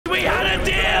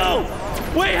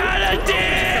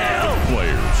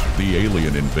The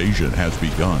alien invasion has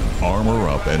begun. Armor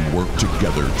up and work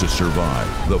together to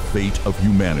survive. The fate of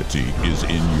humanity is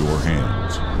in your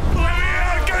hands. Let me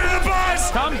out! Get in the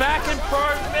bus! Come back and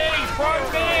probe me!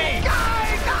 Probe me!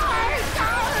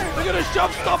 We're gonna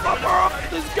shove stuff up our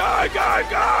asses!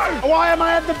 Go! Why am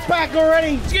I at the back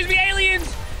already? Excuse me,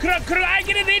 aliens! Could I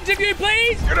get an interview,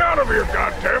 please? Get out of here,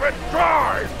 goddammit!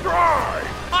 Drive!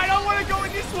 I don't want to go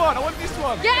in this one. I want this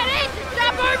one. Get in!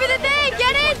 Step over the thing!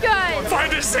 Get in, guys!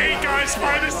 Find a seat, guys!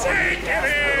 Find a seat! Get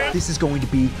in! This is going to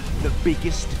be the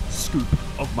biggest scoop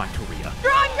of my career.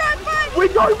 Run, first! We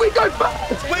go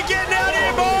first! We're getting out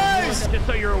here, boys! Just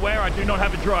so you're aware, I do not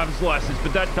have a driver's license,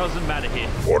 but that doesn't matter here.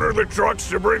 Order the trucks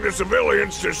to bring the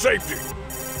civilians to safety.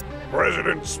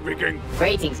 President speaking.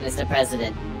 Greetings, Mr.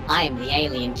 President. I am the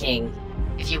Alien King.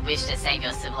 If you wish to save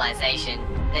your civilization,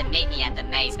 then meet me at the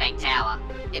Maze Bank Tower.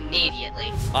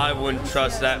 Immediately. I wouldn't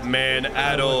trust that man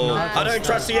at all. I don't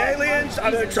trust the aliens. I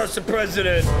don't trust the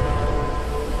president.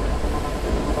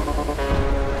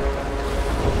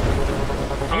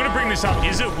 I'm gonna bring this up.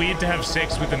 Is it weird to have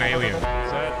sex with an alien?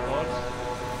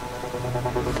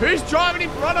 Who's driving in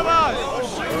front of us?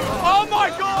 Oh my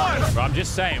God! I'm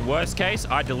just saying, worst case,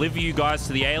 I deliver you guys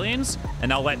to the aliens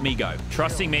and they'll let me go.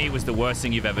 Trusting me was the worst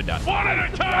thing you've ever done. One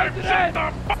at a time! Shut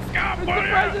the fuck up,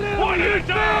 buddy! One at a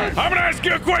time! I'm gonna ask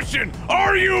you a question.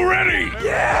 Are you ready?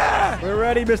 Yeah! We're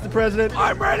ready, Mr. President.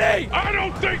 I'm ready! I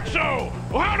don't think so!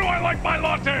 How do I like my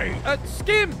latte?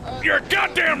 Skim! You're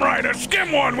goddamn right, a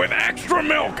skim one with extra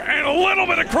milk and a little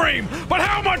bit of cream. But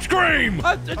how much cream?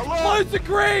 Loads of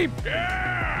cream! Yeah!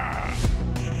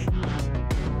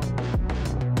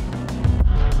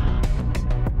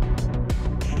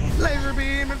 Laser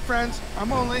beam and friends.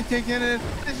 I'm only taking it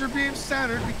laser beam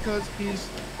standard because he's...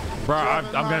 Bro,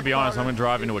 I'm gonna be honest, I'm gonna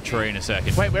drive into a tree in a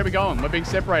second. Wait, where are we going? We're being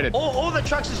separated. All the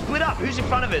trucks are split up. Who's in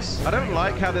front of us? I don't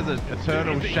like how there's an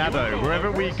eternal shadow.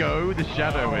 Wherever we go, the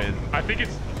shadow is. I think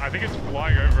it's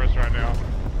flying over us right now.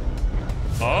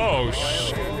 Oh,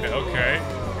 shit. Okay.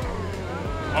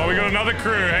 Oh, we got another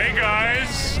crew. Hey,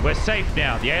 guys. We're safe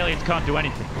now. The aliens can't do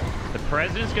anything. The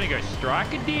president's gonna go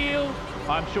strike a deal.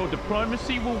 I'm sure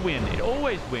diplomacy will win. It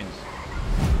always wins.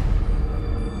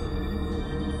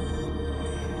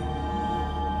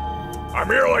 I'm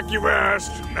here like you've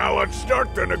asked. Now let's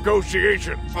start the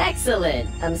negotiations. Excellent.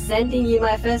 I'm sending you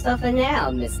my first offer now,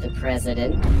 Mr.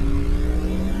 President.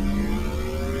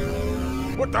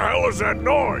 What the hell is that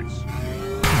noise?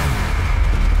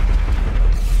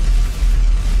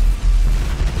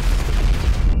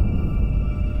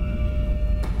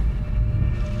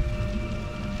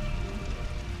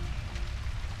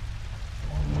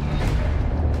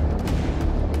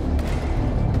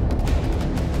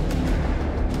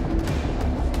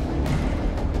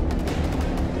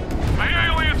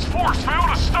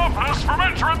 From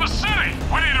entering the city.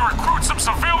 We need to recruit some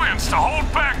civilians to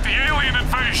hold back the alien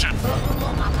invasion.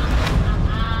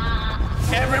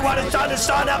 Everyone is trying to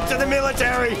sign up to the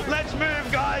military. Let's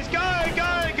move, guys. Go!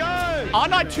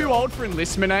 Aren't I too old for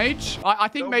enlistment age? I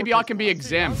think maybe I can be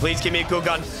exempt. Please give me a cool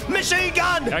gun. Machine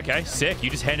gun! Okay, sick. You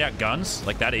just hand out guns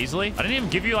like that easily? I didn't even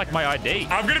give you like my ID.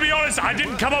 I'm gonna be honest, I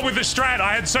didn't come up with the strat.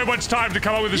 I had so much time to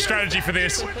come up with a strategy for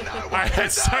this. I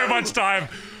had so much time.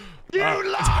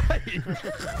 You lied!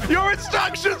 Your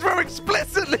instructions were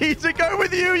explicitly to go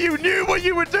with you. You knew what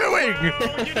you were doing.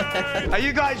 Are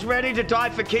you guys ready to die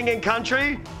for king and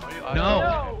country?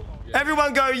 No.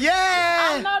 Everyone go,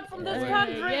 yeah! I'm not from this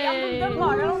country. I'm from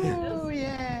Denmark. I don't do this. Oh,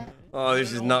 yeah. Oh,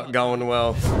 this is not going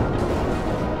well.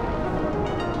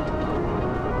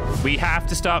 We have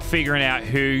to start figuring out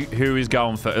who is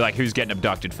going for, like, who's getting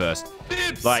abducted first.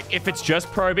 Like, if it's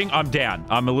just probing, I'm down.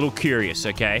 I'm a little curious,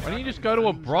 okay? Why don't you just go to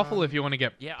a brothel if you want to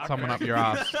get someone up your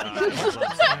ass?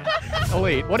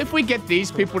 Elite, what if we get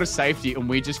these people to safety and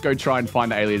we just go try and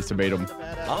find the aliens to meet them?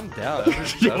 I'm down.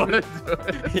 You want to do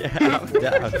it? Yeah, I'm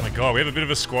down. Oh my god, we have a bit of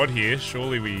a squad here.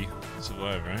 Surely we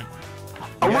survive, right?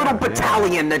 A little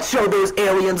battalion that show those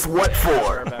aliens what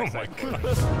for. Oh my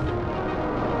god.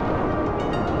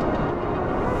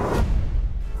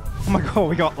 Oh my God,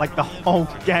 we got like the whole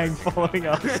gang following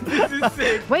us. This is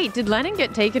sick. Wait, did Lennon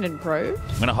get taken and probed?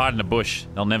 I'm gonna hide in a bush.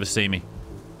 They'll never see me.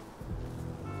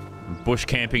 I'm bush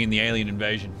camping in the alien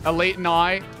invasion. Elite and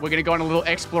we're going to go on a little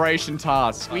exploration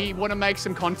task. We want to make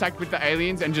some contact with the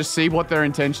aliens and just see what their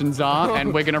intentions are,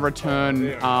 and we're going to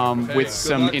return with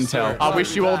some intel. I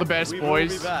wish you all the best,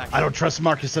 boys. I don't trust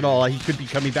Marcus at all. He could be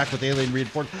coming back with alien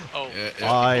reinforcements. Oh,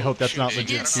 I hope that's not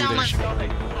legit shooting.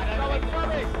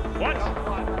 What?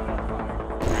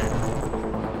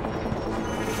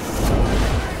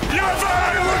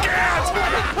 Look out!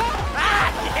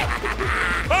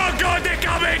 Oh god, they're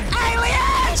coming!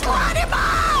 Aliens! Light him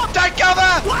up!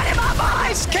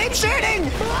 Keep shooting!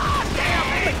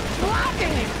 Blocking!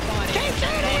 Keep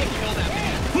shooting!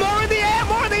 More in the air!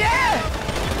 More in the air!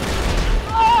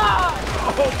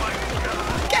 Oh my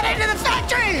God! Get into the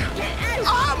factory!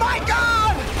 Oh my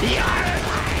God!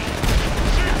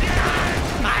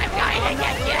 I'm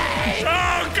going to get you!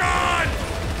 Oh God!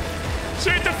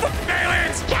 Shoot the fucking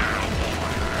aliens!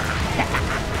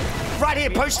 Right here,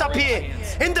 post up here.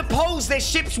 In the poles, their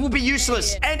ships will be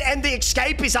useless. And the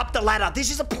escape is up the ladder. This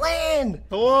is a plan.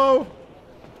 Hello?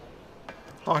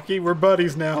 Hockey, we're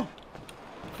buddies now.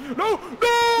 No!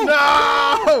 No!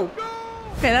 No!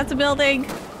 Okay, that's a building.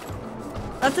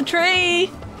 That's a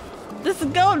tree. This is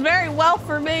going very well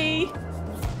for me.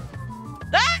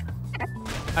 Ah!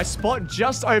 A spot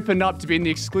just opened up to be in the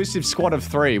exclusive squad of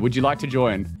 3. Would you like to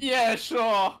join? Yeah, sure.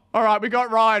 All right, we got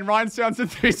Ryan. Ryan sounds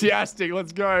enthusiastic.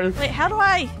 Let's go. Wait, how do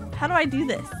I do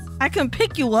this? I can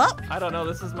pick you up? I don't know.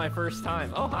 This is my first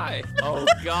time. Oh, hi. Oh,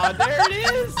 God. There it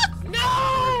is.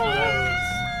 No!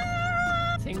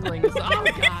 Tingling. Oh, God.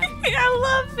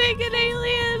 I love being an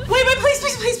alien. Wait,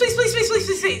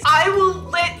 please. I will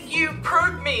let you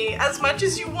probe me as much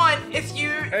as you want if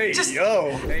you just...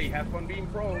 Hey, have fun being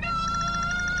probed.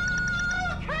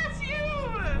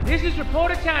 This is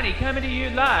Reporter Tony coming to you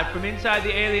live from inside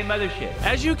the alien mothership.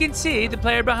 As you can see, the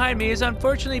player behind me has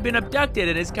unfortunately been abducted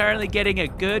and is currently getting a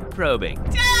good probing.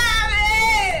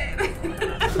 Damn it!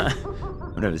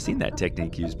 I've never seen that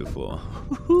technique used before.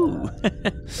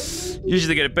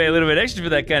 Usually gotta pay a little bit extra for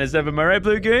that kind of stuff, am I right,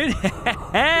 Blue Goon?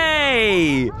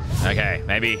 Hey! Okay,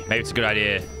 maybe it's a good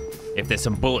idea if there's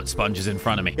some bullet sponges in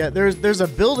front of me. Yeah, there's a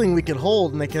building we could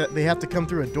hold, and they have to come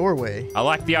through a doorway. I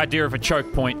like the idea of a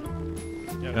choke point.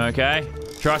 Okay?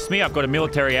 Trust me, I've got a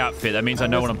military outfit. That means I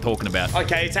know what I'm talking about.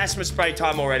 Okay, it's asthma spray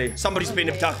time already. Somebody's been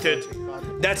abducted.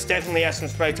 That's definitely asthma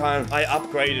spray time. I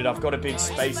upgraded. I've got a big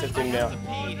spacer thing now.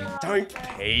 Don't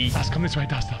pee. Dust, come this way,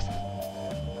 Dust.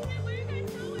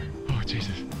 Oh,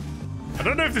 Jesus. I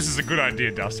don't know if this is a good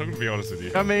idea, Dust. I'm going to be honest with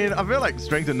you. I mean, I feel like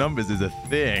strength in numbers is a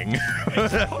thing.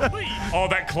 Oh,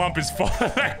 that clump is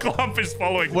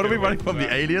following. What are we running from,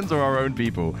 the aliens or our own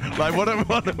people? Like, what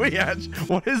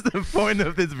is the point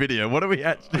of this video? What are we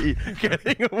actually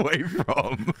getting away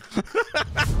from?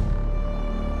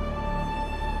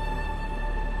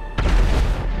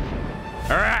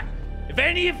 All right. If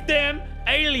any of them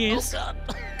aliens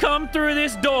come through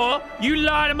this door, you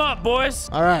light them up, boys.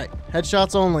 All right,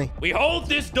 headshots only. We hold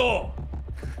this door.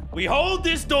 We hold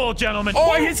this door, gentlemen. Oh,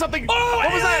 I hit something. Oh,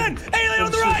 what was that? Alien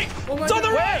on the right. It's on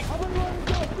the right.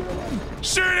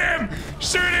 Shoot him!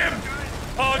 Shoot him!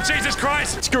 Oh, Jesus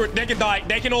Christ! Screw it. They can die.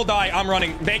 They can all die. I'm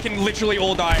running. They can literally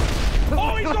all die.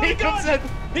 Oh, he's got a gun.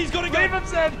 He's got a gun. Leave him,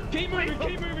 Sid. Keep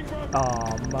moving, bro.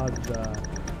 Oh, mother.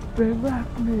 They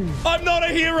left me. I'm not a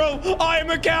hero. I am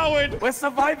a coward. We're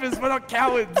survivors. We're not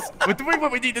cowards. We're doing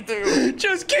what we need to do.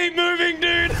 Just keep moving,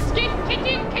 dude.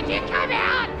 Can you come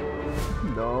out?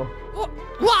 No.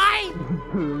 Why?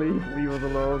 Leave us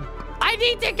alone. I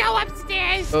need to go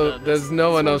upstairs. Oh, there's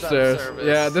no one upstairs.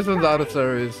 Yeah, this one's out of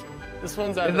service. This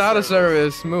one's It's out of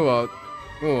service. Move out.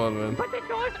 Move on, man. But the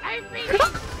door's open.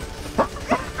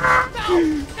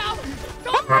 No.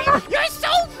 You're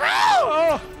so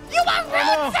rude. You are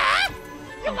rude, sir.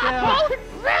 You are both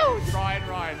rude.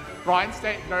 Ryan,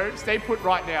 stay put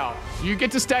right now. You get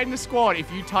to stay in the squad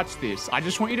if you touch this. I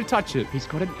just want you to touch it. He's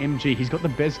got an MG. He's got the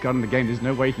best gun in the game. There's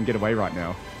no way he can get away right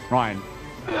now. Ryan.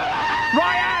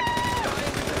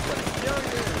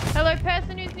 Hello,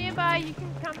 person who's nearby. You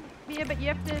can come here, but you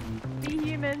have to be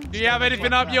human. Do you have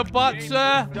anything up your butt,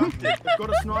 sir?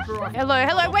 Hello.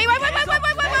 Wait.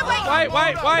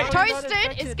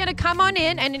 Toasted is gonna come on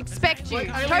in and inspect you.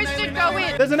 Toasted, go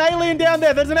in. There's an alien down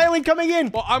there. There's an alien coming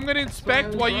in. Well, I'm gonna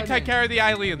inspect while you take care of the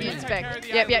aliens. Inspect.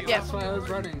 Yep.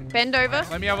 Bend over.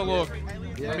 Let me have a look.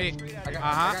 Let me.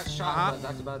 That's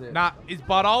about it. Nah, his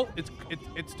butthole.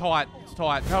 It's tight. It's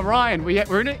tight. Now, Ryan,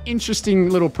 we're in an interesting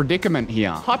little predicament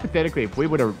here. Hypothetically, if we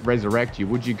were to resurrect you,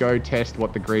 would you go test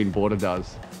what the green border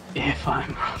does? If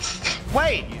I'm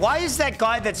Wait, why is that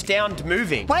guy that's downed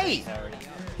moving? Wait,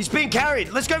 he's being carried.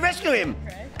 Let's go rescue him.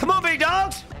 Come on, big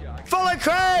dogs. Follow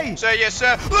Cray. Sir, yes,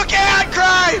 sir. Look out,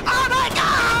 Cray! Oh my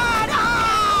God!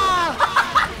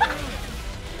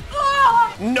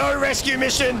 Ah! No rescue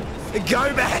mission.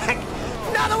 Go back.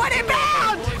 Another one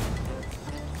inbound.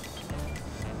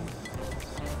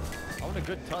 I want a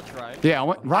good touch, right?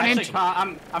 Yeah, run into.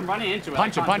 I'm running into it.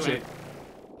 Punch it. Punch it,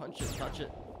 touch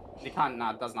it. You can't.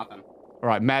 Nah, it does nothing. All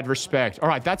right, mad respect. All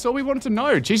right, that's all we wanted to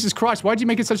know. Jesus Christ, why'd you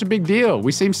make it such a big deal?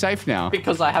 We seem safe now.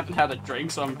 Because I haven't had a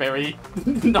drink, so I'm very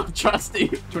not trusty.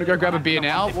 Do you want to go grab a beer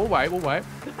now? We'll wait. Oh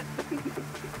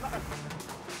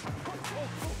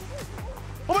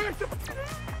my God.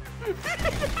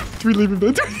 Do we leave him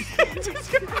there?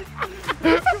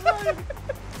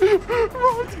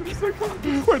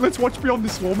 Wait, let's watch beyond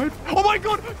this wall, mate. Oh my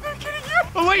god! They're kidding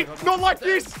you! Elite, not like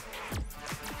this!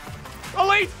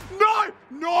 Elite, no!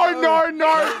 No, no, no!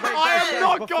 I am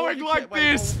not going like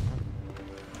this!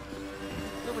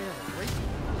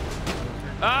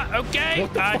 Okay.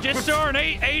 I just saw an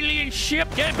alien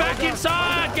ship. Get back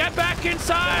inside. Get back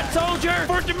inside, soldier.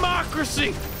 For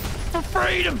democracy. For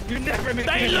freedom.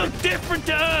 They look different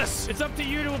to us. It's up to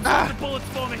you to absorb the bullets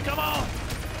for me. Come on.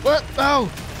 What? No!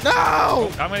 No!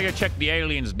 I'm gonna go check the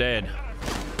alien's dead.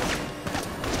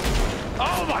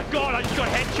 Oh my god, I just got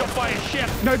headshot by a ship.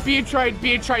 No, Beer Trade,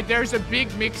 there's a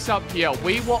big mix-up here.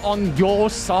 We were on your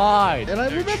side. And I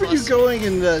remember you going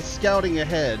and scouting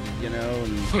ahead, you know.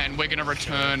 And we're gonna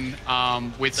return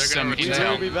with some intel.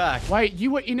 We'll be back. Wait, you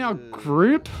were in our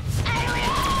group?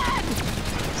 Alien!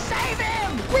 Save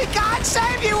him! We can't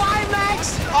save you, Iron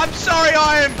Max! I'm sorry,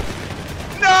 Iron.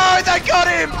 No, they got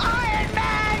him. Iron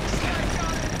Max!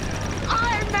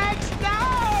 Iron Max, no!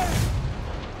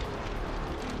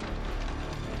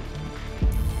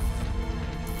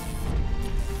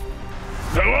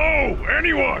 Hello,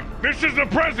 anyone? This is the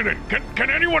president. Can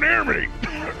anyone hear me?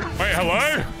 Wait,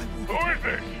 hello? Who is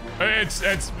this?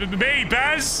 It's me,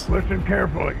 Baz. Listen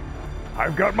carefully.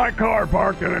 I've got my car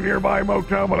parked in a nearby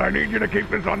motel, but I need you to keep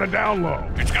this on the down low.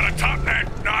 It's got a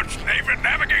top-notch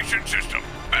navigation system.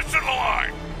 Best in the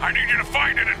line. I need you to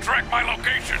find it and track my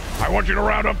location. I want you to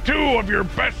round up 2 of your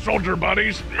best soldier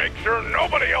buddies. Make sure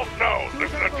nobody else knows.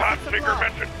 This is a top-secret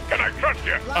mission. Can I trust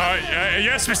you?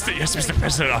 Yes, Mr.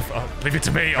 President. Leave it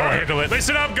to me. I'll handle it.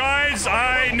 Listen up, guys.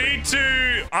 I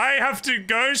have to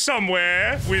go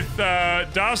somewhere with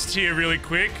Dust here really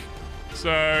quick.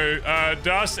 So,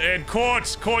 Dust and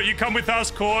Court, you come with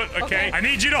us, Court, okay? I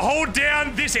need you to hold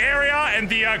down this area and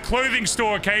the clothing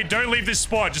store, okay? Don't leave this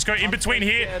spot. Just go in between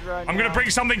here. I'm gonna bring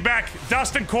something back.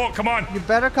 Dust and Court, come on. You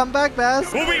better come back,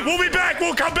 Baz. We'll be back.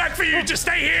 We'll come back for you. Just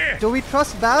stay here. Do we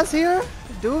trust Baz here?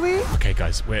 Do we? Okay,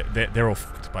 guys, they're all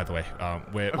fucked, by the way.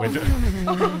 We're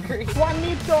Juanito!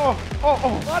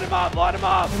 Oh, light him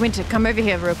up! Winter, come over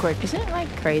here real quick. Isn't it like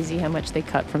crazy how much they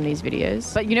cut from these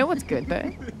videos? But you know what's good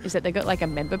though? Is that they got like a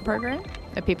member program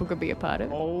that people could be a part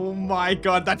of. Oh my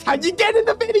god, that's how you get in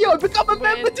the video! Become a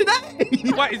member today!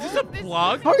 Wait, is this a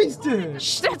plug? Toaster!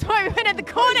 Shh, that's why we went at the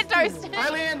corner, Toast.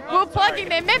 Alien! We're plugging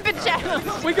their member channel.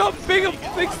 We got bigger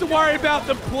things to worry about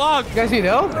than plug. You guys need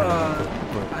help? I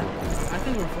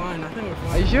think we're fine.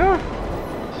 Are you sure?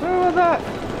 Sure about that?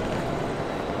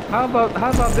 How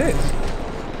about this?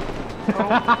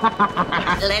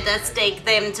 Let us take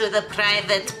them to the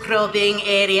private probing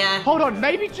area. Hold on,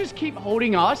 maybe just keep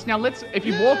holding us. Now if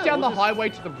you walk down the highway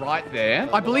to the right there,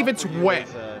 I believe it's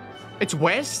west. It's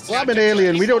west? Well, I'm an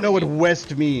alien. We don't know what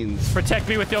west means. Protect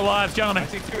me with your lives, gentlemen.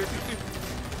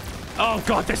 Oh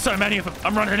god, there's so many of them.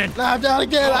 I'm running in. No, I'm down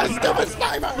again. I'm stupid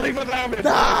sniper.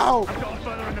 No! I'm going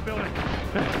further in the building.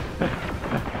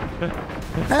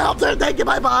 Help! They're taking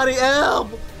my body. Help!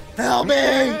 Help me!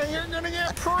 You're gonna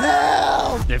get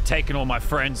help! They've taken all my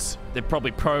friends. They're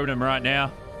probably probing them right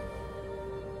now.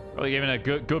 Probably giving a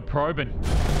good probing.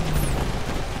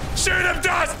 Shoot him,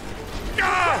 Dust!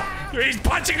 Ah! He's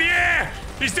punching the air!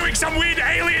 He's doing some weird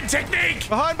alien technique!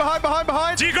 Behind!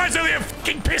 Do you guys only have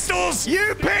fucking pistols?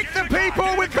 You pick the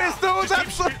people with pistols!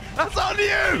 That's on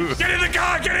you! Get in the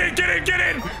car! Get in!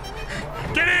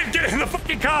 Get in the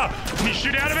fucking car! Can you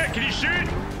shoot out of it? Can you shoot?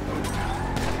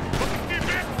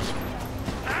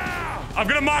 I'm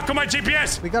gonna mark on my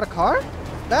GPS! We got a car?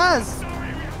 Baz!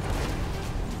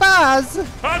 Baz!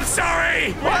 I'm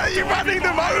sorry! Why are you running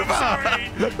them over? I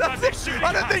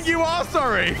don't think you are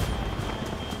sorry!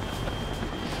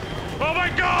 Oh my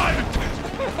god!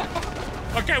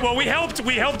 Okay, well, we helped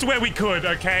where we could,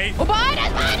 okay? Oh, behind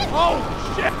us! Oh,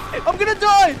 shit! I'm gonna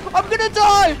die!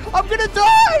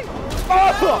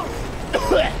 Oh.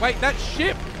 Wait, that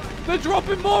ship! They're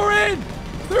dropping more in!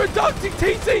 They're inducting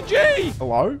TCG!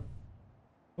 Hello?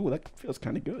 Oh, that feels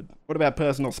kind of good. What about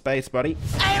personal space, buddy?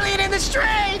 Alien in the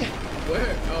street!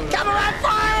 Where? Oh, no. Come around for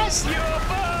us!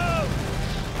 UFO!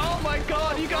 Oh my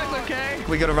god, you guys okay?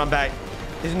 We gotta run back.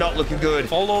 This is not looking good.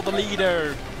 Follow the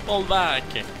leader. Fall back.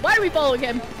 Why are we following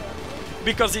him?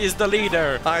 Because he is the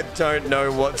leader. I don't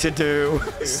know what to do.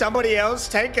 Somebody else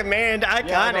take command. I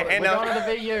can't handle. We're going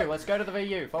to the VU. Let's go to the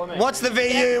VU. Follow me. What's the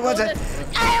VU? What's it?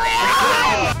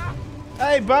 Alien!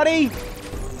 Hey, buddy!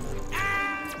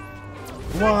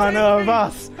 One of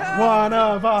us!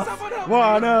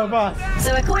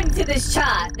 So according to this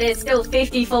chart, there's still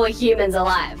 54 humans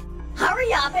alive.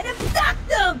 Hurry up and abduct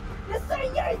them! You're so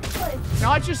useless! No,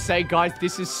 I just say, guys,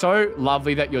 this is so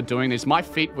lovely that you're doing this. My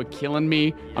feet were killing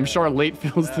me. I'm sure Elite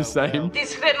feels the same.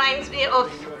 This reminds me of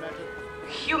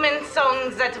human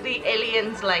songs that we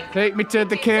aliens like. Take me to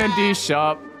the candy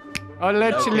shop. I'll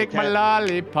let you lick my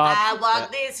lollipop. I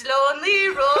walk this lonely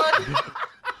road.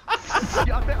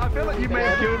 I feel like you may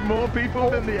have killed more people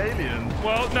than the aliens.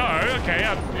 Well, no, okay,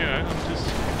 I'm just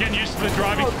getting used to the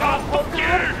driving. Oh, fuck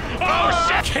you! Oh,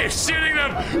 shit! Keep shooting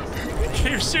them!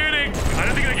 Keep shooting! I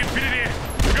don't think they can fit in here.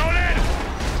 We're going in!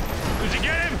 Did you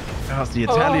get him? That's the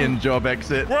Italian job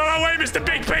exit. We're on our way, Mr.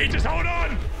 Big P! Just hold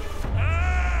on!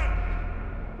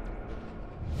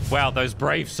 Wow, those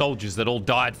brave soldiers that all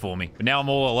died for me. But now I'm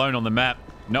all alone on the map.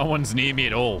 No one's near me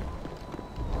at all.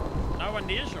 No one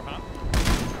near you, huh?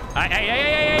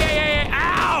 Hey,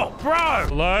 ow! Bro!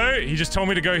 Hello? He just told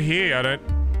me to go here. I don't...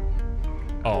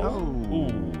 Oh. Ooh.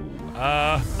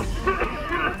 Yeah,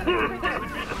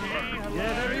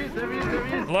 there he is.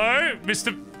 Hello?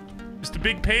 Mr.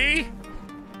 Big P?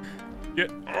 Yeah.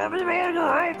 Oh,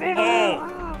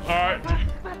 alright.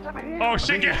 Oh,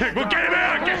 shit, we'll get him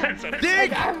out again!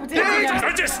 Dig!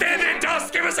 Don't just stand there,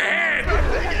 Dust! Give us a hand!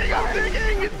 I'm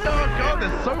digging! Oh, God,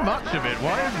 there's so much of it.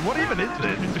 What even is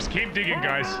this? Just keep digging,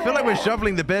 guys. I feel like we're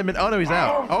shoveling the bare minimum. Oh, no, he's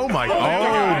out. Oh, my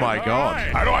God.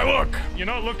 How do I look? You're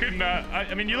not looking,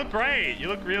 I mean, you look great. You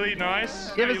look really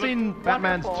nice. You ever seen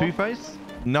Batman's Two-Face?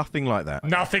 Nothing like that.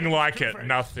 Nothing like it.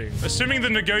 Nothing. Assuming the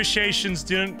negotiations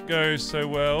didn't go so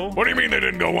well. What do you mean they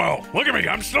didn't go well? Look at me.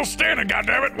 I'm still standing,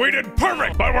 goddammit. We did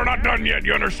perfect. But we're not done yet.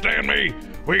 You understand me?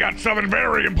 We got something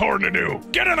very important to do.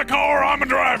 Get in the car. I'm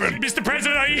driving. Mr.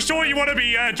 President, are you sure you want to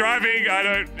be driving? I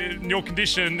don't... Your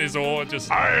condition is all just...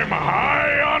 I am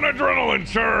high on adrenaline,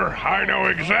 sir. I know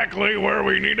exactly where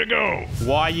we need to go.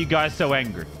 Why are you guys so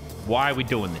angry? Why are we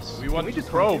doing this? We want to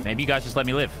probe. Maybe you guys just let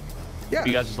me live. Yeah.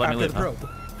 You guys just let me live. Huh?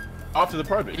 After the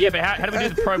probing. Yeah, but how do we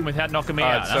do the probing without knocking me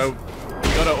out? So, we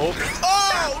gotta all...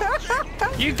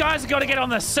 You guys got to get on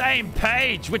the same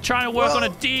page. We're trying to work on a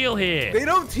deal here. They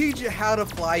don't teach you how to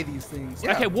fly these things.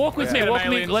 Okay, walk with me. Walk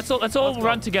with me. Let's all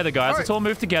run together, guys. Let's all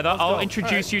move together. I'll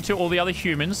introduce you to all the other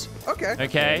humans. Okay.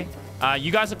 Okay.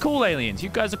 You guys are cool aliens. You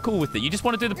guys are cool with it. You just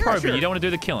want to do the probing. Sure. You don't want to do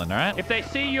the killing, all right? If they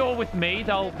see you're with me,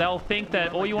 they'll think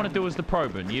that all you want to do is the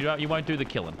probing. You won't do the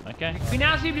killing, okay? We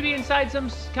now seem to be inside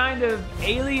some kind of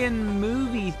alien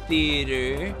movie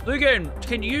theater. Lugan,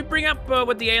 can you bring up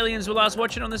what the aliens were last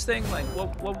watching on this thing? Like,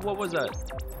 what was that?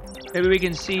 Maybe we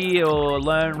can see or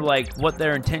learn, like, what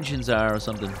their intentions are or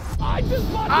something. I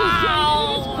just want to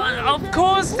of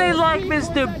course they like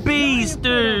Mr. Beast,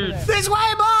 dude. This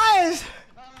way, boys!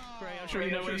 I'm sure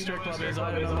you know where the strip club is.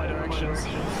 I don't know my directions.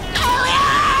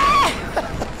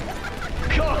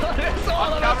 God, it's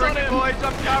all of us on him. Boys,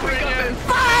 I'm covering him.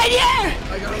 Fine, yeah!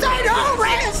 Don't hold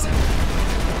rest!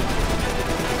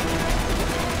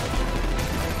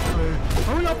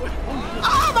 Hurry up!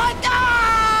 Oh my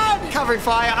God! Covering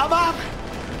fire, I'm up!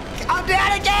 I'm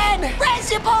down again!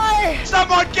 Where's your boy?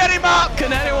 Someone get him up!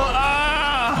 Can anyone...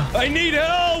 I need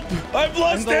help! I've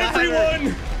lost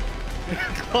everyone!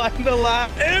 Climb the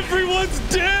ladder. Everyone's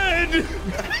dead!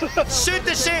 Shoot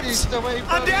the ships!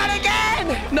 I'm down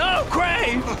again! No,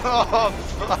 Cray! Oh,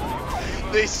 fuck.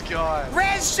 This guy.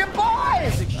 Where's your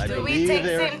boy? Do we take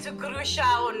them to Grusha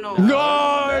or no?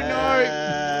 No!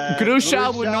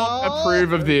 Grusha would not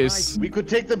approve of this. We could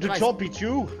take them to Choppy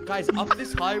too. Guys, up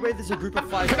this highway, there's a group of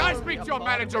 5. Can I speak to your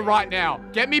manager right now?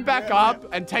 Get me back up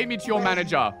and take me to your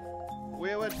manager.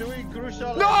 We were doing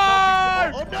Grusha. No!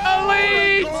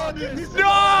 Elite!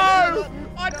 No!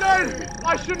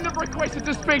 I shouldn't have requested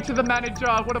to speak to the manager.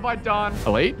 What have I done?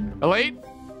 Elite?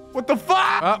 What the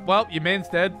fuck? Well, your man's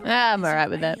dead. I'm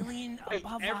alright with that.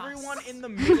 Everyone in the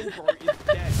middle, bro, is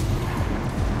dead.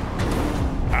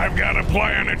 I've got a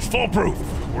plan. It's foolproof.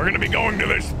 We're going to be going to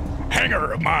this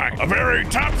hangar of mine. A very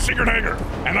top secret hangar.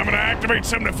 And I'm going to activate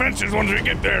some defenses once we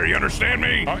get there. You understand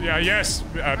me? Oh, yeah, yes,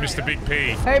 Mr. Big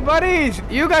P. Hey, buddies,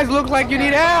 you guys look like you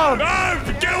need help. No!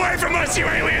 Get away from us, you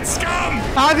alien scum!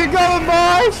 How's it going,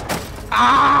 boys?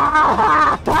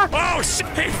 Oh, shit!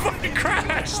 He fucking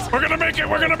crashed! We're going to make it.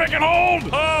 We're going to make it hold.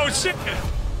 Oh, shit!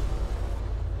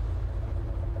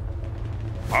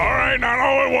 All right, not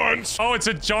all at once. Oh, it's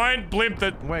a giant blimp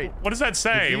that... Wait. What does that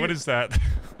say? What is that?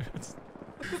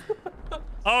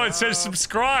 Oh, it says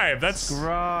subscribe. That's...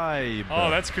 Subscribe. Oh,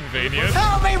 that's convenient.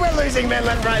 Help me, we're losing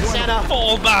Midland Road Center.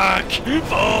 Fall back!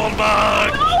 Fall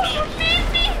back!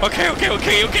 Okay. I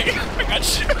got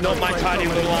shit. Not my tiny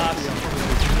little ass.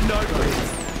 No,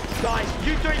 guys,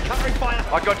 you doing covering fire.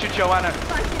 I got you, Joanna.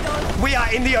 We are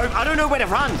in the open. I don't know where to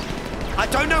run.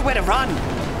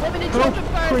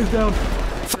 Crane's down.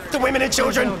 F the women and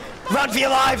children. Run for your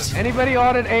lives. Anybody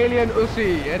ordered alien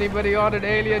Uzi? Anybody ordered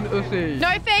alien Uzi?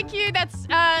 No, thank you. That's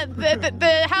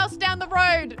the house down the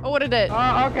road ordered it.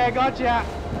 Oh, okay, gotcha.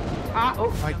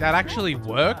 Like, that actually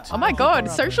worked? Oh my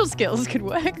god, social skills could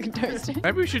work, Toasted.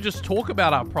 Maybe we should just talk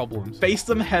about our problems. Face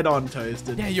them head on,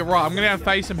 Toasted. Yeah, you're right. I'm gonna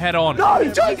face them head on. No,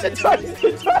 Toasted. We're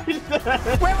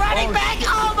running back.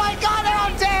 Oh my god, they're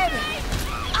all dead.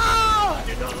 Oh!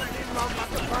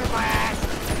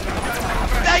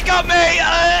 They got me!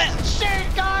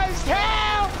 Shoot, guys!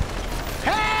 Help!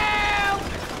 Help!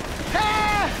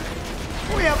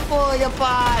 Help! We are falling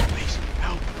apart. Please,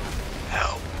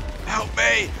 help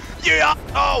me! You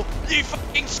oh, you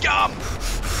fucking scum!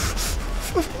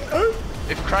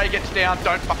 If Cray gets down,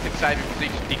 don't fucking save him because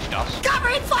he's ditched us.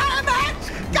 Covering fire, man!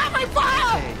 Covering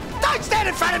fire! Don't stand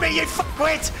in front of me, you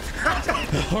fuckwit!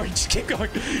 Alright, just keep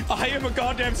going. I am a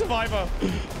goddamn survivor.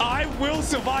 I will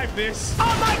survive this.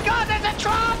 Oh my god, there's a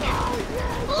truck!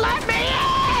 Let me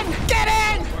in! Get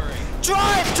in!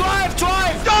 Drive! Don't!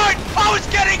 I was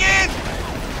getting in!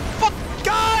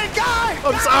 Go!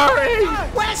 I'm sorry!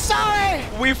 We're sorry!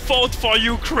 We fought for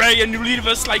you, Cray, and you leave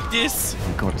us like this.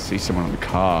 I gotta see someone on the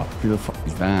car. Who the fuck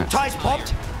is that? Tires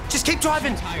popped. Just keep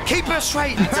driving. Keep her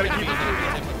straight.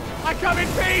 I come in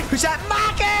peace! Who's that?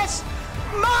 Marcus!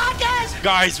 Marcus!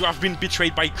 Guys, we have been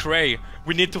betrayed by Cray.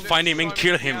 We need to find him and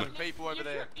kill him. No,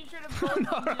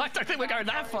 I don't think we're going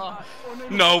that far.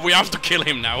 No, we have to kill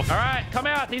him now. All right, come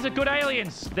out. These are good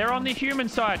aliens. They're on the human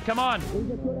side. Come on.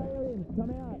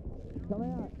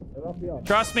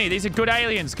 Trust me, these are good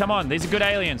aliens. Come on, these are good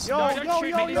aliens. Yo, no, don't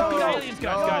shoot me. These are good aliens,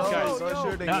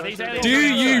 guys. No, these aliens.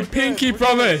 Do you pinky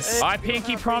promise? I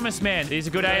pinky promise, man. These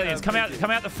are good aliens. Come out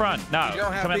the front. No,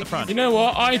 come out the front. You know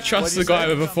what? I trust the guy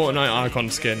with a Fortnite icon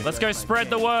skin. Let's go spread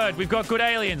the word. We've got good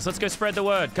aliens. Let's go spread the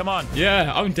word. Come on.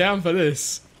 Yeah, I'm down for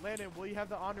this. Landon, will you have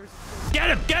the honors? Get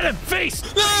him!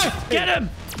 Feast! Get him!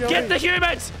 Get the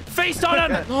humans! Feast on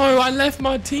him! No, I left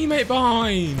my teammate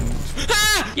behind.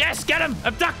 Yes, get him!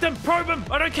 Abduct him! Probe him!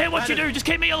 I don't care what you do, just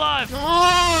keep me alive!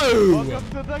 No! Welcome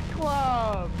to the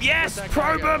club! Yes,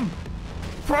 probe him!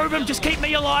 Probe him, just keep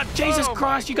me alive! Jesus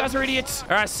Christ, you guys are idiots!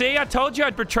 Alright, see, I told you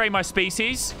I'd betray my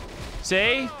species.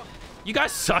 See? You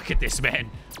guys suck at this,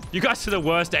 man. You guys are the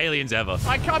worst aliens ever.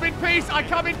 I come in peace! I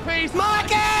come in peace!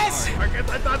 Marcus! Marcus,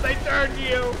 I thought they turned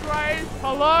you! Grace,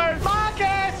 hello?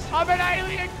 Marcus! I'm an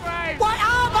alien, Grace! What?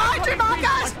 Oh, behind you,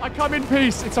 Marcus! I come in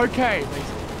peace. It's okay.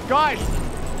 Guys!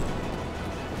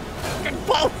 Fucking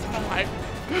bolts, man!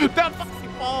 That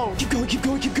fucking bolt! Keep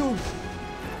going!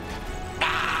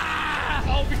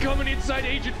 I'll become an inside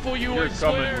agent for you, I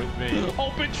swear. With me.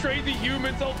 I'll betray the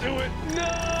humans, I'll do it.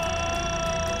 No!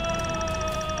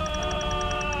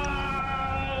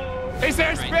 Is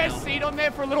there a spare seat on there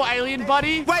for a little alien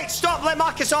buddy? Wait, stop! Let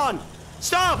Marcus on!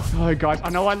 Stop! Oh, guys, I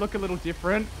know I look a little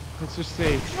different. Let's just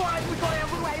see. Right, we got our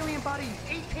little alien buddies.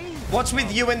 What's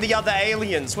with you and the other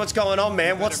aliens? What's going on,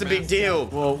 man? What's the big deal?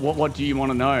 Well, what do you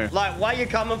want to know? Like, why are you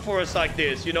coming for us like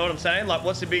this? You know what I'm saying? Like,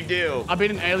 what's the big deal? I've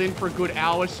been an alien for a good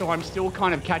hour, so I'm still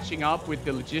kind of catching up with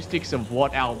the logistics of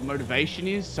what our motivation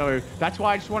is. So that's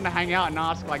why I just wanted to hang out and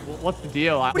ask, like, what's the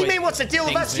deal? What do you mean, what's the deal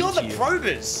with us? You're the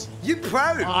probers. You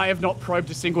probe. I have not probed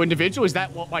a single individual. Is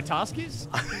that what my task is?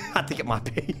 I think it might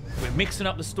be. We're mixing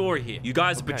up the story here. You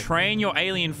guys are betraying your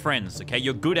alien friends, okay?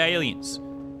 You're good aliens.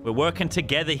 We're working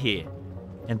together here.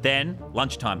 And then,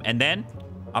 lunchtime. And then,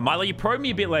 I might let you probe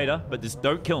me a bit later, but just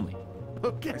don't kill me.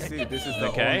 Okay. See, this is the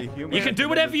okay? only human. You can do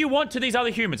whatever you want to these other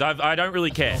humans. I don't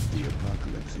really care. The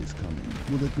apocalypse is coming.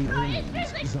 Will it be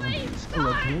aliens, zombies, or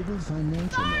a global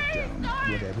financial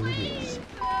meltdown? Whatever it is.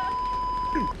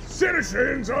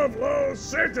 Citizens of Los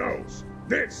Santos,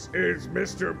 this is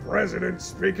Mr. President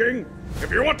speaking.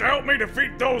 If you want to help me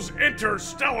defeat those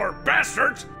interstellar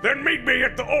bastards, then meet me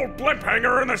at the old blimp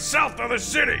hangar in the south of the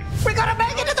city. We gotta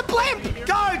make it to the blimp!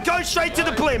 Go straight to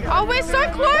the blimp! Oh, we're so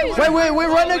close! Wait,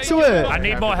 we're right next to it! I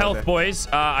need more health, boys.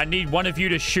 I need one of you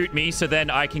to shoot me so then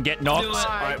I can get knocked.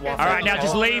 Alright, now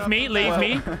just leave me.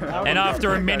 And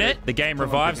after a minute, the game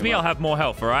revives me. I'll have more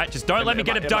health, alright? Just don't let me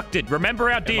get abducted.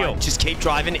 Remember our deal. Just keep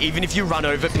driving, even if you run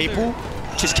over people.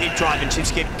 Just keep driving.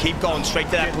 Just keep going straight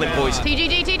to that blimp, boys.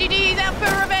 TGG, out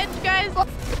for revenge, guys.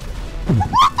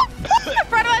 In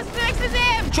front of us, next to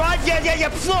them. Drive, yeah.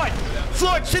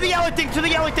 Floyd, to the yellow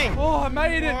thing, Oh, I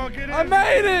made it. I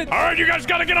made it. All right, you guys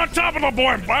got to get on top of the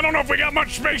blimp. I don't know if we got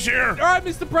much space here. All right,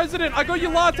 Mr. President, I got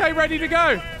your latte ready to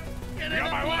go. You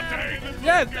got my latte?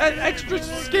 Yeah, and extra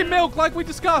skim milk like we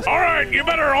discussed. All right, you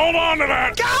better hold on to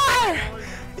that. Go!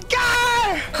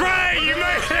 Cray, you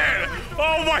made it!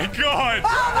 Oh my god!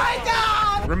 Oh my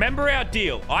god! remember our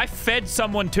deal. I fed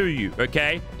someone to you,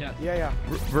 okay? Yeah.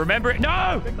 Remember it?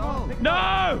 No!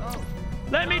 No!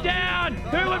 Let me down!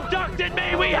 Who abducted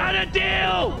me? We had a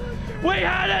deal! We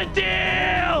had a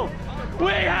deal!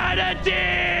 We had a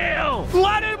deal!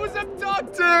 Leonard was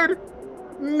abducted!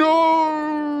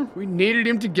 No! We needed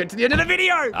him to get to the end of the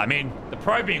video! I mean, the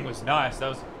probing was nice.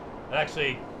 That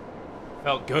actually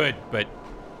felt good, but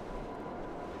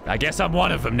I guess I'm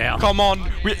one of them now. Come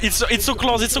on. It's so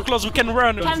close. It's so close. We can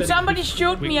run. Can somebody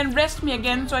shoot me and rest me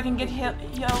again so I can get healed?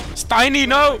 Steiny,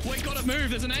 no. We gotta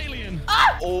move. There's an alien.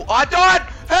 Oh, I died.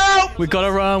 Help. We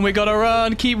gotta run. We gotta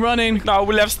run. Keep running. No,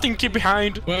 we'll have Stinky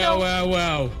behind.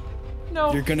 Well.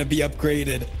 No. You're gonna be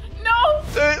upgraded. No.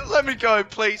 Dude, let me go,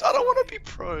 please. I don't want to be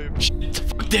probed.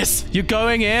 Fuck this. You're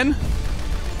going in?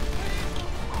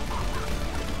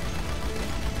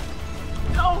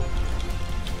 No.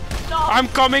 I'm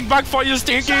coming back for you,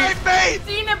 Stinky. Save me!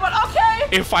 Seen it, but okay.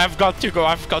 If I've got to go,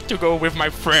 I've got to go with my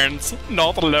friends,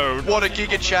 not alone. What a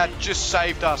Giga Chad just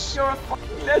saved us. You're a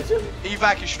fucking legend.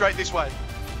 Evac is straight this way.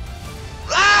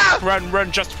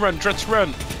 Run, just run.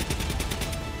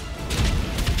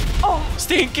 Oh.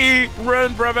 Stinky,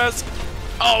 run, brothers.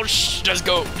 Oh, just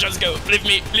go. Leave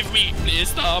me, please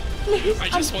stop. Please, I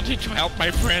just wanted to help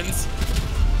my friends.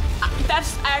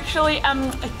 That's actually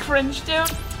a cringe,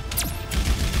 dude.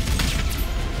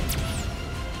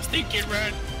 Stinky,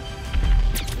 run.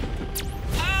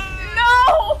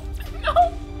 No!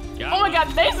 Oh my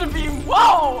god, laser beam,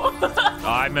 whoa!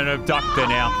 I'm an abductor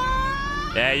now.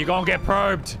 Yeah, you're gonna get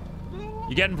probed.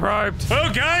 You're getting probed. Oh,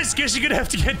 guys, guess you're gonna have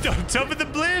to get on top of the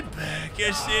blimp.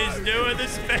 Guess she's doing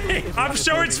this thing. I'm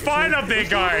sure it's fine up there,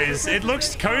 guys. It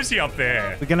looks cozy up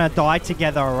there. We're gonna die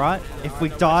together, alright? If we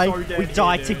die, we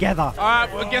die together.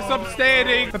 Alright, well, I guess I'm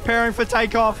standing. Preparing for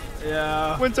takeoff.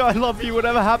 Yeah. Winter, I love you,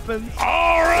 whatever happens.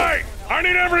 All right, I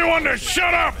need everyone to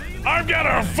shut up. I've got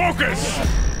to focus.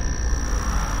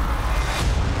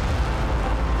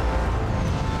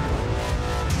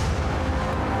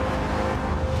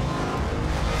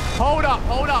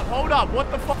 Hold up.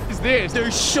 What the fuck is this?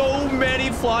 There's so many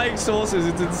flying saucers.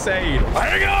 It's insane.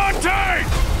 Hang on tight.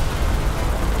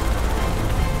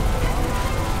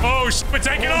 Oh, we're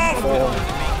taking off.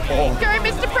 Go,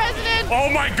 Mr. President. Oh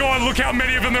my god, look how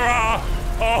many of them there are.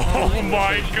 Oh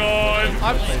my god.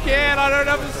 I'm scared. I don't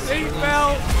have a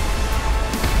seatbelt.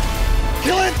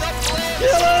 Kill it!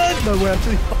 No, we're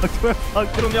actually fucked. We're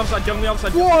fucked. Get on the other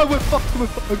side. Whoa, we're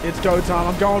fucked. It's go time.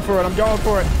 I'm going for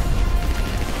it.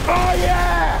 Oh,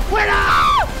 yeah!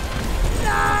 Winner!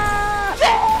 No!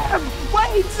 Sam!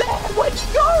 Wait, Sam! Where'd you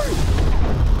go?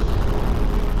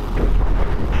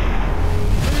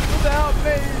 Without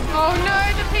me. Oh no,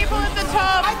 the people at the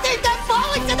top. I think they're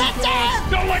falling to that dam!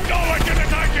 Don't let go like the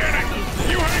Titanic.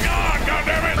 You hang on,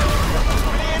 goddammit.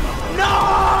 No!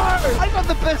 I got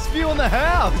the best view on the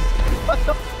house. What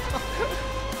the fuck?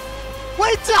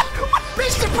 Wait,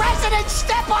 Mr. President,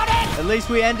 step on it! At least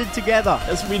we ended together.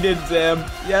 Yes, we did, Sam.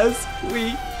 Yes,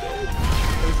 we did.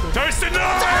 Toasted! No!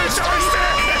 Toasted!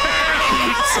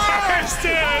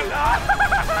 Toasted!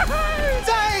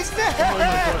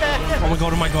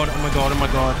 Oh my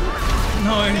god.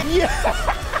 No. Yeah.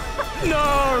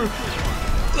 No.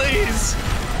 Please.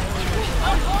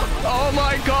 Oh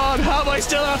my god. How am I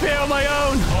still up here on my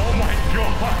own? Oh my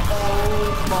god.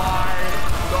 Oh my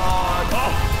god.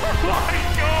 Oh my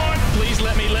god. Please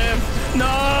let me live. No.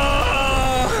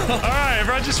 All right,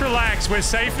 everyone just relax. We're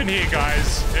safe in here,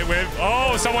 guys.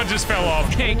 Oh, someone just fell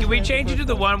off. Hey, can we change it to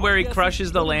the one where he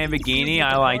crushes the Lamborghini?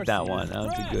 I like that one. That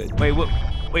would be good.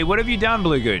 Wait, what have you done,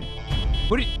 Blue Goon?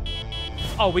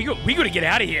 Oh, we gotta get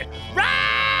out of here.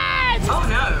 Right! Oh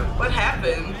no, what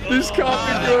happened? This can't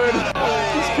be good.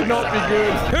 This cannot be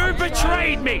good. Who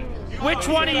betrayed me? Which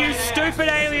one of you stupid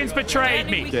aliens betrayed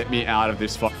me? Get me out of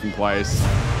this fucking place.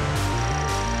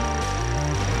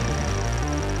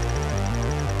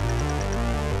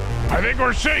 I think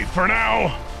we're safe for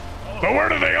now. But where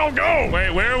do they all go? Wait,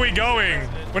 where are we going?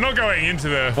 We're not going into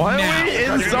the... Why are we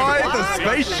inside the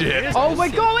spaceship? Oh, we're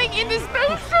going in the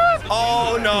spaceship.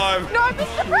 Oh no. No,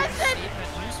 Mr. President.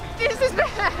 This is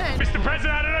bad. Mr.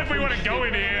 President, I don't know if we want to go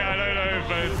in here. I don't know,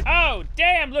 but... Oh,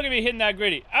 damn, look at me hitting that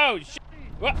gritty. Oh, shit.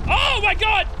 Oh my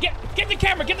god! Get the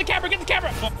camera! Get the camera!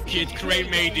 Fuck it, Cray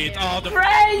made it. Oh, the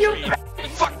Ray, you...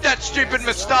 Fuck that stupid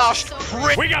mustached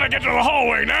prick! We gotta get to the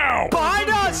hallway now!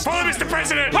 Behind us! Follow Mr.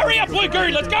 President! Hurry up, Blue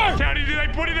Goon, let's go!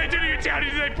 Townie, what did they do to you,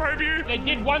 Townie? Did they probe you? They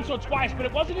did once or twice, but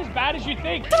it wasn't as bad as you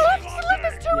think. Look,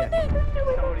 there's two in there.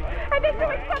 And they're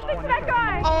doing something to that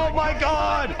guy. Oh my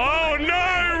god! Oh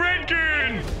no, Red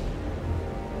Goon!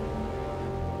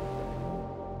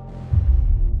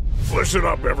 Listen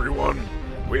up, everyone.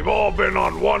 We've all been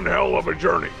on one hell of a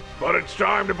journey, but it's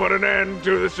time to put an end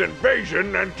to this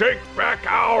invasion and take back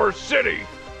our city.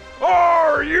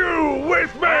 Are you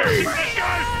with me? Wait,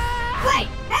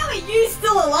 how are you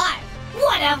still alive?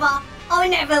 Whatever. I'll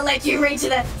never let you reach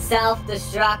the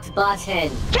self-destruct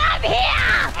button. Come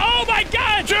here! Oh my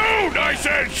God! Shoot! I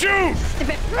said shoot!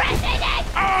 The president!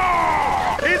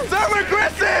 Oh! He's so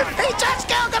aggressive! He just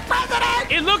killed the president!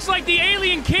 It looks like the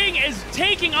Alien King is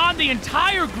taking on the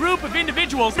entire group of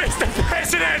individuals. Mr.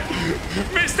 President!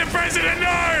 Mr. President,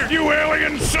 no! You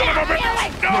alien son of a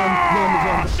bitch!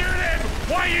 No! Shoot him!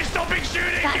 Why are you stopping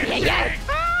shooting?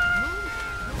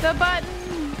 The button.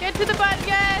 Get to the button,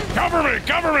 guys. Cover me!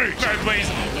 Cover me! No, please.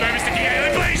 No, Mr. King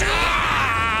Alien, please.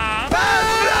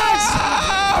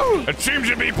 It seems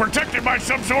to be protected by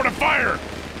some sort of fire.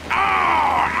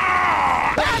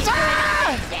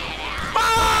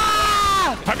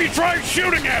 Have you tried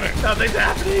shooting at it? Nothing's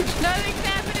happening. Nothing's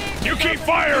happening. You keep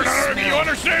firing at her. You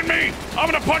understand me? I'm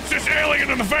gonna punch this alien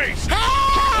in the face.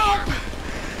 Help!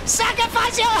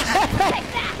 Sacrifice your life!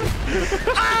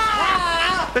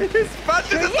 His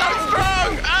punches are so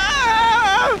strong!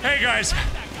 Ah! Hey, guys.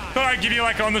 Thought I'd give you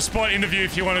like on-the-spot interview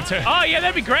if you wanted to. Oh, yeah,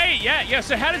 that'd be great. Yeah.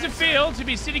 So how does it feel to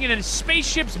be sitting in a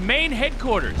spaceship's main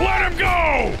headquarters? Let him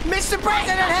go! Mr.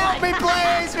 President, help me,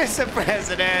 please! Mr.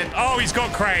 President! Oh, he's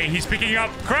got Cray. He's picking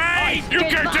up Cray! You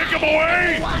can't take him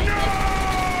away! No!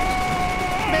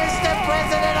 Mr.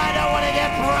 President, I don't want to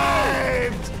get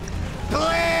bribed!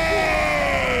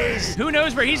 Please! Who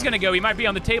knows where he's gonna go? He might be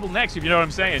on the table next, if you know what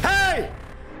I'm saying. Hey!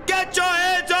 Get your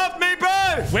hands off me,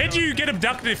 bro! Where do you get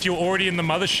abducted if you're already in the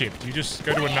mothership? Do you just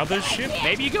go to another ship?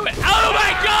 Maybe you go in. Oh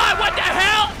my God! What the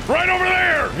hell? Right over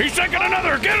there! He's taking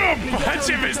another! Get him! That's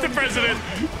him, Mr. President.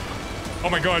 Oh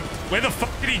my God! Where the fuck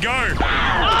did he go?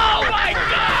 Oh my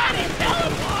God! He's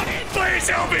teleported! Please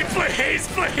help me!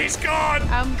 Please, God!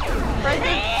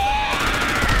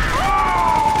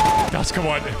 Dusk, come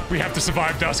on. We have to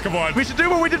survive, Dusk, come on. We should do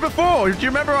what we did before. Do you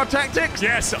remember our tactics?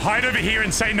 Yes, hide over here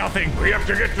and say nothing. We have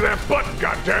to get to that button,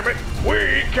 goddammit!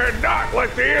 We cannot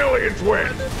let the aliens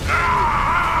win!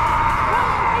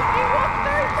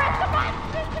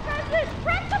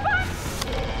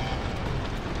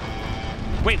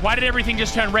 Wait, why did everything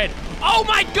just turn red? Oh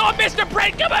my God, Mr.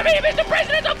 Brent, come over here! Mr.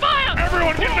 President's on fire!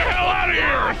 Everyone get the hell out of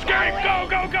here! Escape! Go!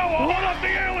 Hold up the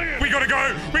aliens! We gotta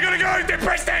go! They're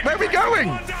pressed it! Where are we going?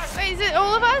 Wait, is it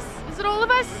all of us? Is it all of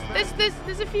us?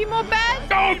 There's a few more beds.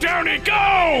 Go, Downey,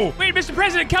 go! Wait, Mr.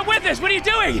 President, come with us! What are you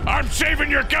doing? I'm saving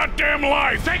your goddamn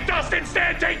life! Take Dust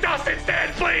instead,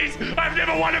 please! I've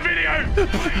never won a video!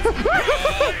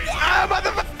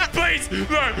 Please!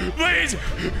 No, please!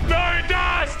 No,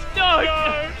 Dust! No,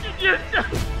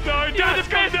 No, Dust,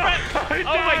 come down! Oh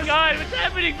my God, what's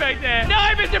happening back there?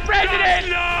 No, Mr. President!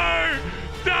 No!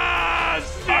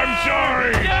 Dust! I'm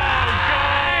sorry!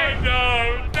 No!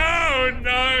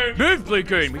 Move, Blue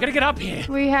Goon. We gotta get up here.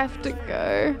 We have to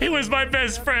go. He was my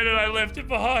best friend and I left him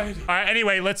behind. All right,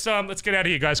 anyway, let's get out of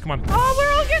here, guys. Come on. Oh,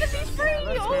 we're all gonna be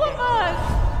free, all of us.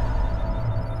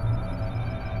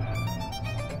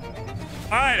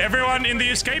 All right, everyone in the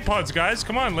escape pods, guys.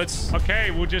 Come on, okay,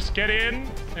 we'll just get in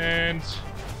and...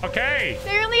 Okay.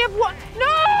 They only have one. No!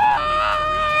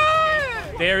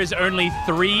 There is only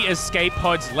 3 escape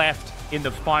pods left in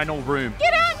the final room.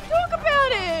 Get out and talk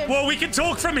about it. Well, we can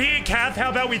talk from here, Kath. How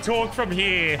about we talk from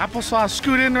here? Applesauce,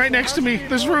 scoot in right next to me.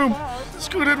 This room.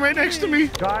 Scoot in right next to me.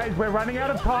 Guys, we're running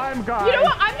out of time, guys. You know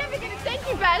what? I'm never gonna send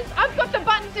you, Baz. I've got the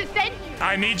button to send you.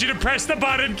 I need you to press the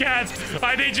button, Kath.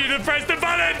 I need you to press the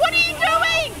button. What are you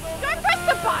doing? Don't press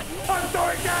the button. I'm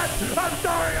sorry, Kath. I'm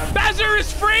sorry. Bazzer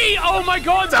is free! Oh my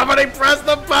God! Somebody press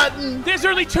the button. There's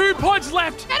only 2 pods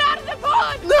left. Get out of the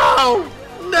pod. No!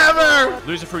 Never!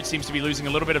 Loser Fruit seems to be losing a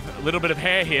little bit of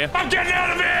hair here. I'm getting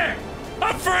out of here!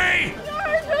 I'm free! No,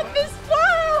 not this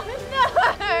file.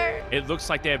 No. It looks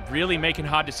like they're really making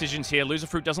hard decisions here. Loser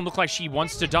Fruit doesn't look like she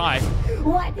wants to die.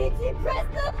 Why did you press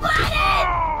the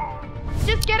button?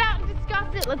 Just get out and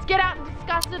discuss it. Let's get out and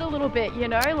discuss it a little bit, you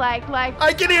know? Like...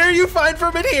 I can hear you fine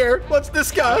from in here. Let's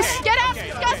discuss. Get out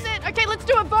and discuss it. Okay, let's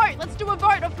do a vote. Let's do a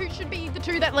vote of who should be the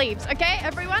 2 that leaves. Okay,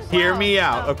 everyone? Hear me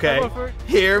out, okay?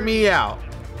 Hear me out.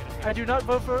 I do not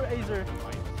vote for Azer.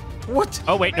 What?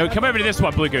 Oh, wait, no, come over to this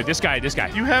one, Blue Goon. This guy.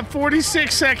 You have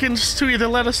 46 seconds to either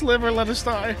let us live or let us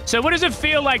die. So what does it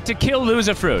feel like to kill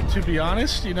Loser Fruit? To be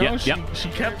honest, you know, Yep. she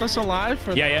kept us alive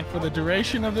for the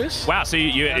duration of this. Wow, so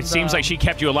it seems like she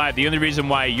kept you alive. The only reason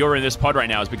why you're in this pod right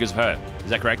now is because of her. Is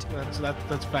that correct?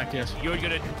 That's fact, yes. You're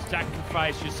going to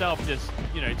sacrifice yourself to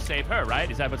save her,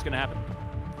 right? Is that what's going to happen?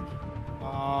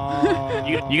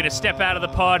 You're going to step out of the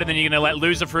pod and then you're going to let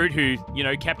Loser Fruit, who,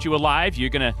 kept you alive, you're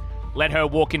going to let her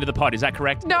walk into the pod. Is that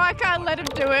correct? No, I can't let him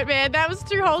do it, man. That was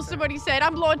too wholesome what he said.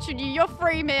 I'm launching you. You're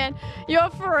free, man. You're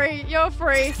free. You're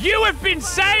free. You have been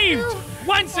saved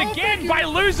once again by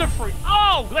Loser Fruit.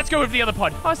 Oh, let's go with the other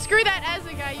pod. Oh, screw that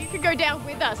Azza guy. You can go down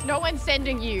with us. No one's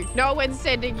sending you. No one's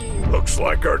sending you. Looks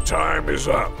like our time is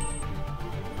up.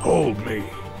 Hold me.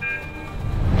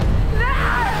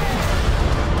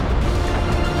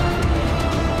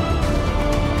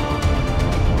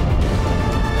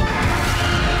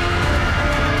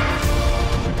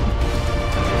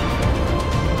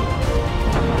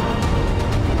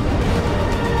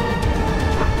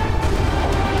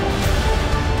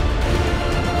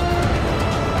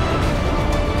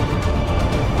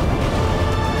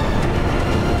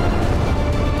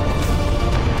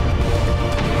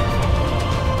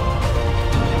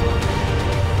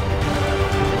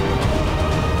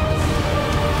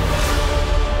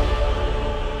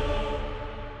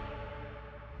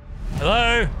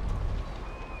 Hello?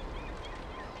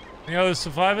 Any other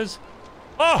survivors?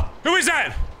 Oh, who is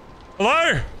that?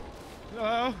 Hello?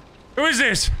 Hello? Who is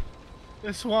this?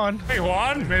 This one. Hey,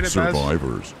 Juan. Made it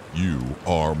Survivors, you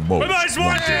are most Most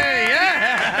wanted.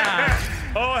 Yeah.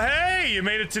 Oh, hey, you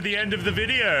made it to the end of the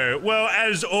video. Well,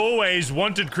 as always,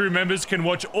 Wanted crew members can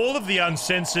watch all of the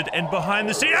uncensored and behind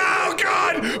the scenes. Oh,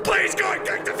 God! Please, God!